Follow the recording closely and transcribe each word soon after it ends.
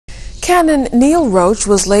Canon Neil Roach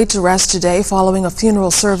was laid to rest today following a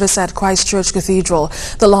funeral service at Christ Church Cathedral.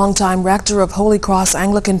 The longtime rector of Holy Cross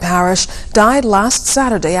Anglican Parish died last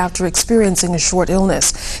Saturday after experiencing a short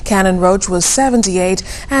illness. Canon Roach was 78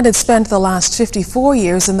 and had spent the last 54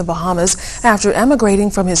 years in the Bahamas after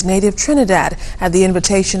emigrating from his native Trinidad at the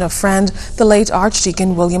invitation of friend, the late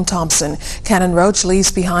Archdeacon William Thompson. Canon Roach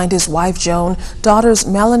leaves behind his wife Joan, daughters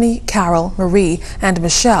Melanie, Carol, Marie, and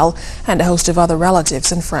Michelle, and a host of other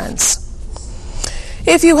relatives and friends.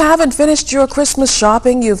 If you haven't finished your Christmas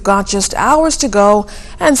shopping, you've got just hours to go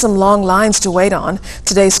and some long lines to wait on.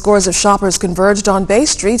 Today, scores of shoppers converged on Bay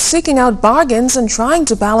Street seeking out bargains and trying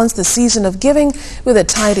to balance the season of giving with a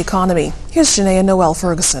tight economy. Here's Shanae Noel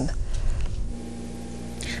Ferguson.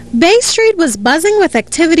 Bay Street was buzzing with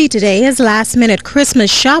activity today as last-minute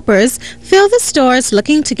Christmas shoppers filled the stores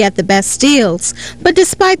looking to get the best deals. But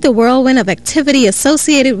despite the whirlwind of activity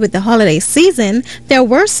associated with the holiday season, there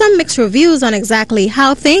were some mixed reviews on exactly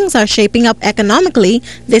how things are shaping up economically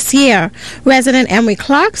this year. Resident Emery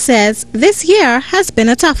Clark says this year has been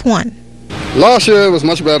a tough one. Last year was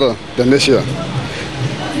much better than this year.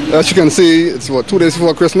 As you can see, it's 2 days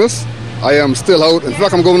before Christmas. I am still out. In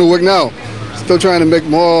fact, I'm going to work now. Still trying to make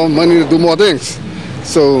more money to do more things.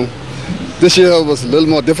 So this year was a little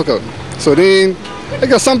more difficult. So I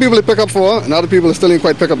got some people to pick up for, and other people still didn't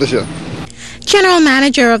quite pick up this year. General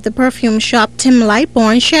manager of the perfume shop, Tim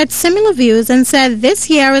Lightbourne, shared similar views and said this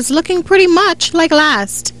year is looking pretty much like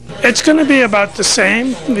last. It's going to be about the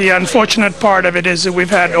same. The unfortunate part of it is that we've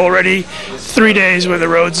had already 3 days where the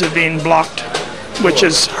roads have been blocked, which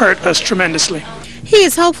has hurt us tremendously. He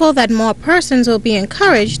is hopeful that more persons will be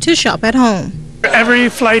encouraged to shop at home. Every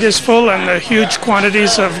flight is full and the huge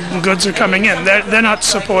quantities of goods are coming in. They're not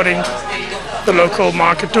supporting the local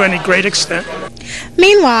market to any great extent.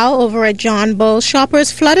 Meanwhile, over at John Bull,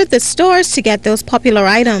 shoppers flooded the stores to get those popular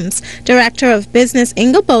items. Director of Business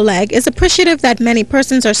Inga Boleg is appreciative that many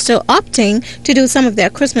persons are still opting to do some of their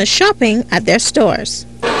Christmas shopping at their stores.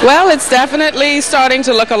 Well, it's definitely starting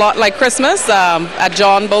to look a lot like Christmas at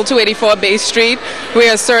John Bull, 284 Bay Street. We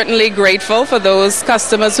are certainly grateful for those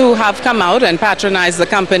customers who have come out and patronized the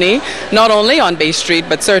company, not only on Bay Street,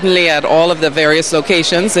 but certainly at all of the various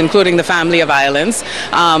locations, including the Family of Islands.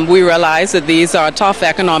 We realize that these are tough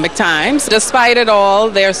economic times. Despite it all,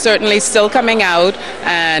 they're certainly still coming out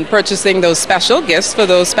and purchasing those special gifts for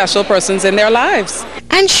those special persons in their lives.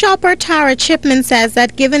 And shopper Tara Chipman says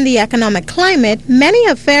that given the economic climate, many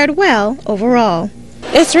have fared well overall.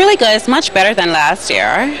 It's really good. It's much better than last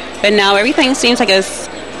year. But now everything seems like it's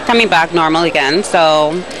coming back normal again.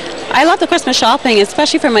 So I love the Christmas shopping,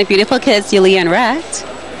 especially for my beautiful kids, Yulia and Rhett.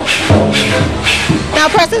 Now,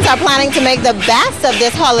 persons are planning to make the best of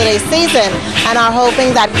this holiday season and are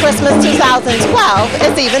hoping that Christmas 2012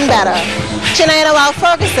 is even better. Shanae Noel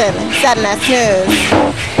Ferguson, ZNS News.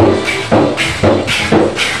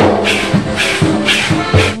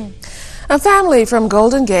 A family from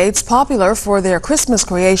Golden Gates, popular for their Christmas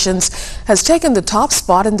creations, has taken the top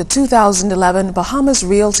spot in the 2011 Bahamas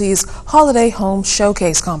Realty's Holiday Home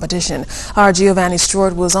Showcase competition. Our Giovanni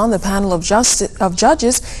Stewart was on the panel of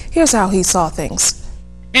judges. Here's how he saw things.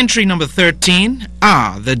 Entry number 13,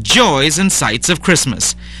 the joys and sights of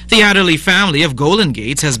Christmas. The Adderley family of Golden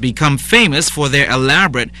Gates has become famous for their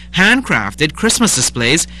elaborate, handcrafted Christmas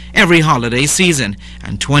displays every holiday season,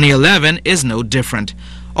 and 2011 is no different.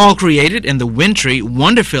 All created in the wintry,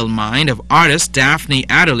 wonder-filled mind of artist Daphne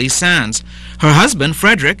Adderley Sands. Her husband,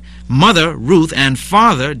 Frederick, mother, Ruth, and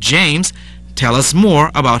father, James, tell us more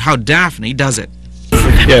about how Daphne does it.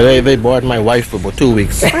 Yeah, they bought my wife for about 2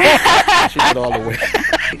 weeks. She did all the way.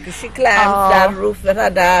 She climbed that roof with her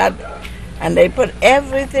dad, and they put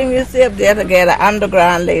everything you see up there together.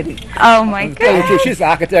 Underground lady. Oh my goodness. She's the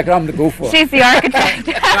architect. I'm the gopher. She's the architect.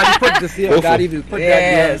 Daddy put this here. Daddy put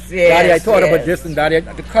yes, that here. Daddy, I thought about this, and Daddy,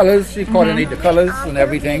 the colors. She coordinated the colors and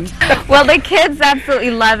everything. Well, the kids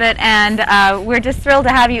absolutely love it, and we're just thrilled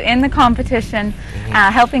to have you in the competition,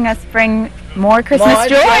 helping us bring more Christmas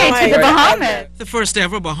joy to the Bahamas. The first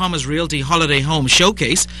ever Bahamas Realty Holiday Home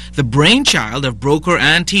Showcase, the brainchild of broker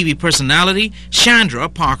and TV personality Chandra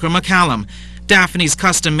Parker McCallum. Daphne's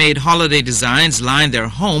custom-made holiday designs line their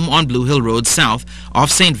home on Blue Hill Road South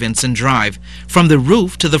off St. Vincent Drive, from the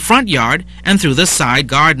roof to the front yard and through the side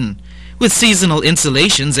garden. With seasonal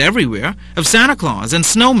installations everywhere of Santa Claus and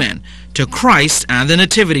snowmen to Christ and the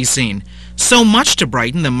nativity scene. So much to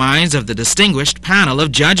brighten the minds of the distinguished panel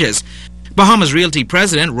of judges. Bahamas Realty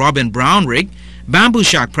President Robin Brownrigg, Bamboo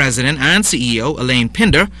Shack President and CEO Elaine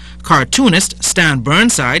Pinder, cartoonist Stan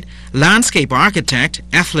Burnside, landscape architect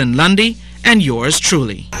Ethlyn Lundy, and yours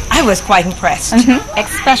truly. I was quite impressed,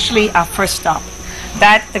 especially our first stop.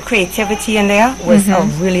 that the creativity in there was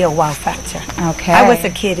really a wow factor. Okay. I was a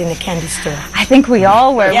kid in a candy store. I think we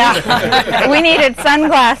all were. Yeah. We needed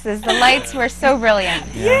sunglasses. The lights were so brilliant.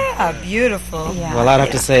 Yeah, beautiful. Yeah. Well, I'd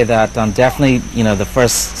have to say that definitely, the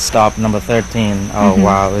first stop, number 13, oh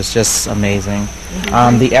wow, it's just amazing.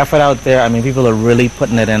 The effort out there, I mean, people are really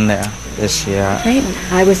putting it in there this year. Great.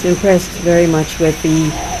 I was impressed very much with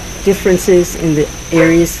the differences in the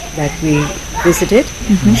areas that we visited.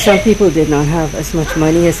 Some people did not have as much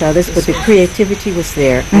money as others, but the creativity was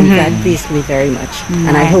there, and that pleased me very much.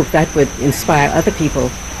 And I hope that would inspire other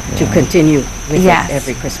people to continue with it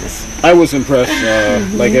every Christmas. I was impressed,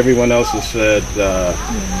 like everyone else has said.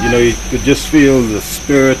 You could just feel the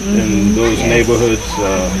spirit in those neighborhoods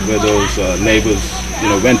where those neighbors,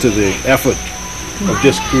 went to the effort of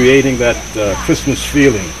just creating that Christmas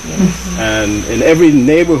feeling. And in every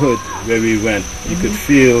neighborhood where we went, you could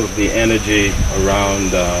feel the energy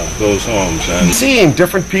around those homes. And seeing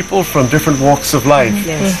different people from different walks of life,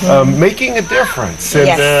 making a difference,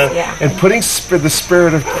 and putting the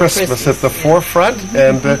spirit of Christmas at the forefront.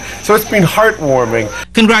 And so it's been heartwarming.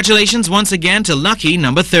 Congratulations once again to lucky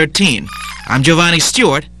number 13. I'm Giovanni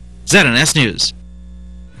Stewart, ZNS News.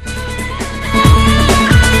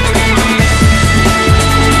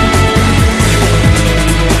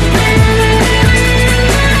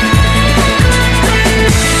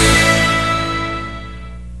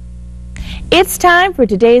 It's time for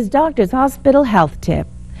today's Doctor's Hospital Health Tip.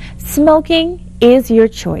 Smoking is your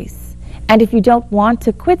choice. And if you don't want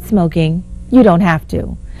to quit smoking, you don't have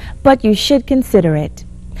to. But you should consider it.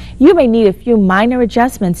 You may need a few minor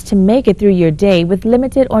adjustments to make it through your day with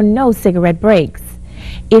limited or no cigarette breaks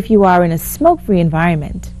if you are in a smoke-free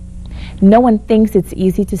environment. No one thinks it's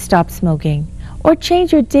easy to stop smoking or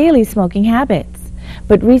change your daily smoking habits.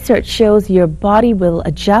 But research shows your body will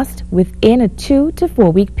adjust within a 2 to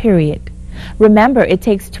 4 week period. Remember, it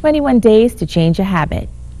takes 21 days to change a habit.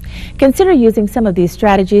 Consider using some of these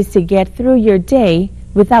strategies to get through your day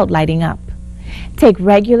without lighting up. Take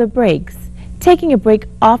regular breaks. Taking a break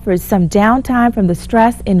offers some downtime from the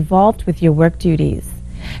stress involved with your work duties.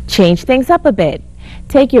 Change things up a bit.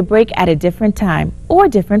 Take your break at a different time or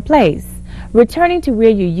different place. Returning to where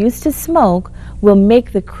you used to smoke will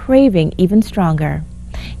make the craving even stronger.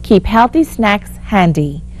 Keep healthy snacks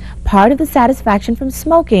handy. Part of the satisfaction from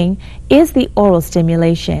smoking is the oral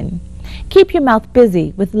stimulation. Keep your mouth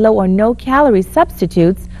busy with low or no calorie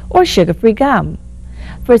substitutes or sugar-free gum.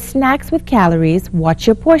 For snacks with calories, watch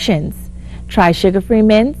your portions. Try sugar-free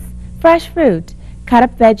mints, fresh fruit,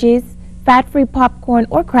 cut-up veggies, fat-free popcorn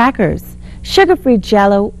or crackers, sugar-free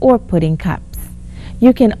Jell-O or pudding cups.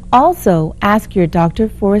 You can also ask your doctor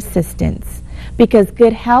for assistance because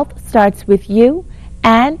good health starts with you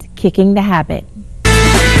and kicking the habit.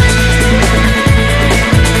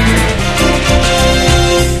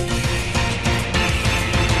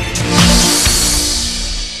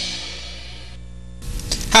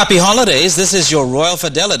 Happy holidays. This is your Royal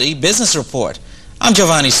Fidelity Business Report. I'm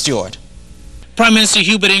Giovanni Stewart. Prime Minister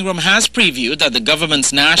Hubert Ingram has previewed that the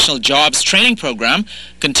government's National Jobs Training Program,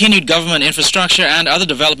 continued government infrastructure and other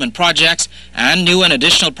development projects, and new and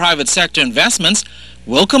additional private sector investments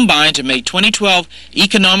will combine to make 2012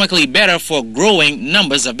 economically better for growing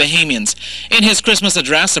numbers of Bahamians. In his Christmas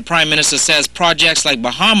address, the Prime Minister says projects like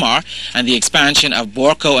Bahamar and the expansion of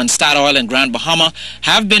Borco and Statoil in Grand Bahama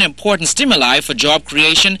have been important stimuli for job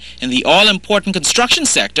creation in the all-important construction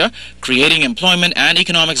sector, creating employment and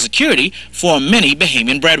economic security for many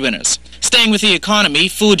Bahamian breadwinners. Staying with the economy,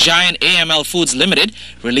 food giant AML Foods Limited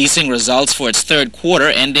releasing results for its third quarter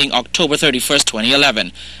ending October 31st,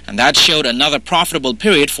 2011. And that showed another profitable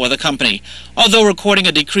period for the company. Although recording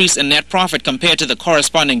a decrease in net profit compared to the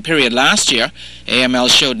corresponding period last year, AML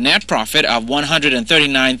showed net profit of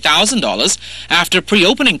 $139,000 after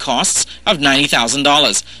pre-opening costs of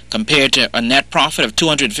 $90,000, compared to a net profit of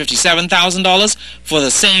 $257,000 for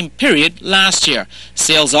the same period last year.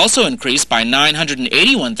 Sales also increased by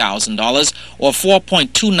 $981,000 or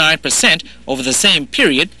 4.29% over the same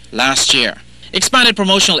period last year. Expanded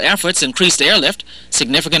promotional efforts, increased airlift,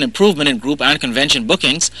 significant improvement in group and convention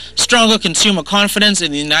bookings, stronger consumer confidence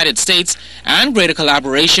in the United States, and greater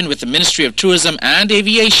collaboration with the Ministry of Tourism and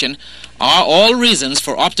Aviation are all reasons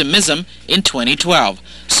for optimism in 2012.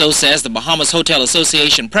 So says the Bahamas Hotel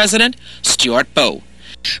Association President, Stuart Bowe.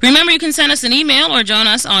 Remember, you can send us an email or join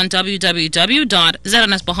us on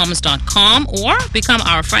www.znsbahamas.com or become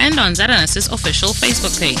our friend on ZNS's official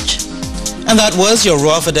Facebook page. And that was your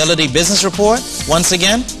Royal Fidelity Business Report. Once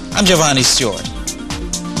again, I'm Giovanni Stewart.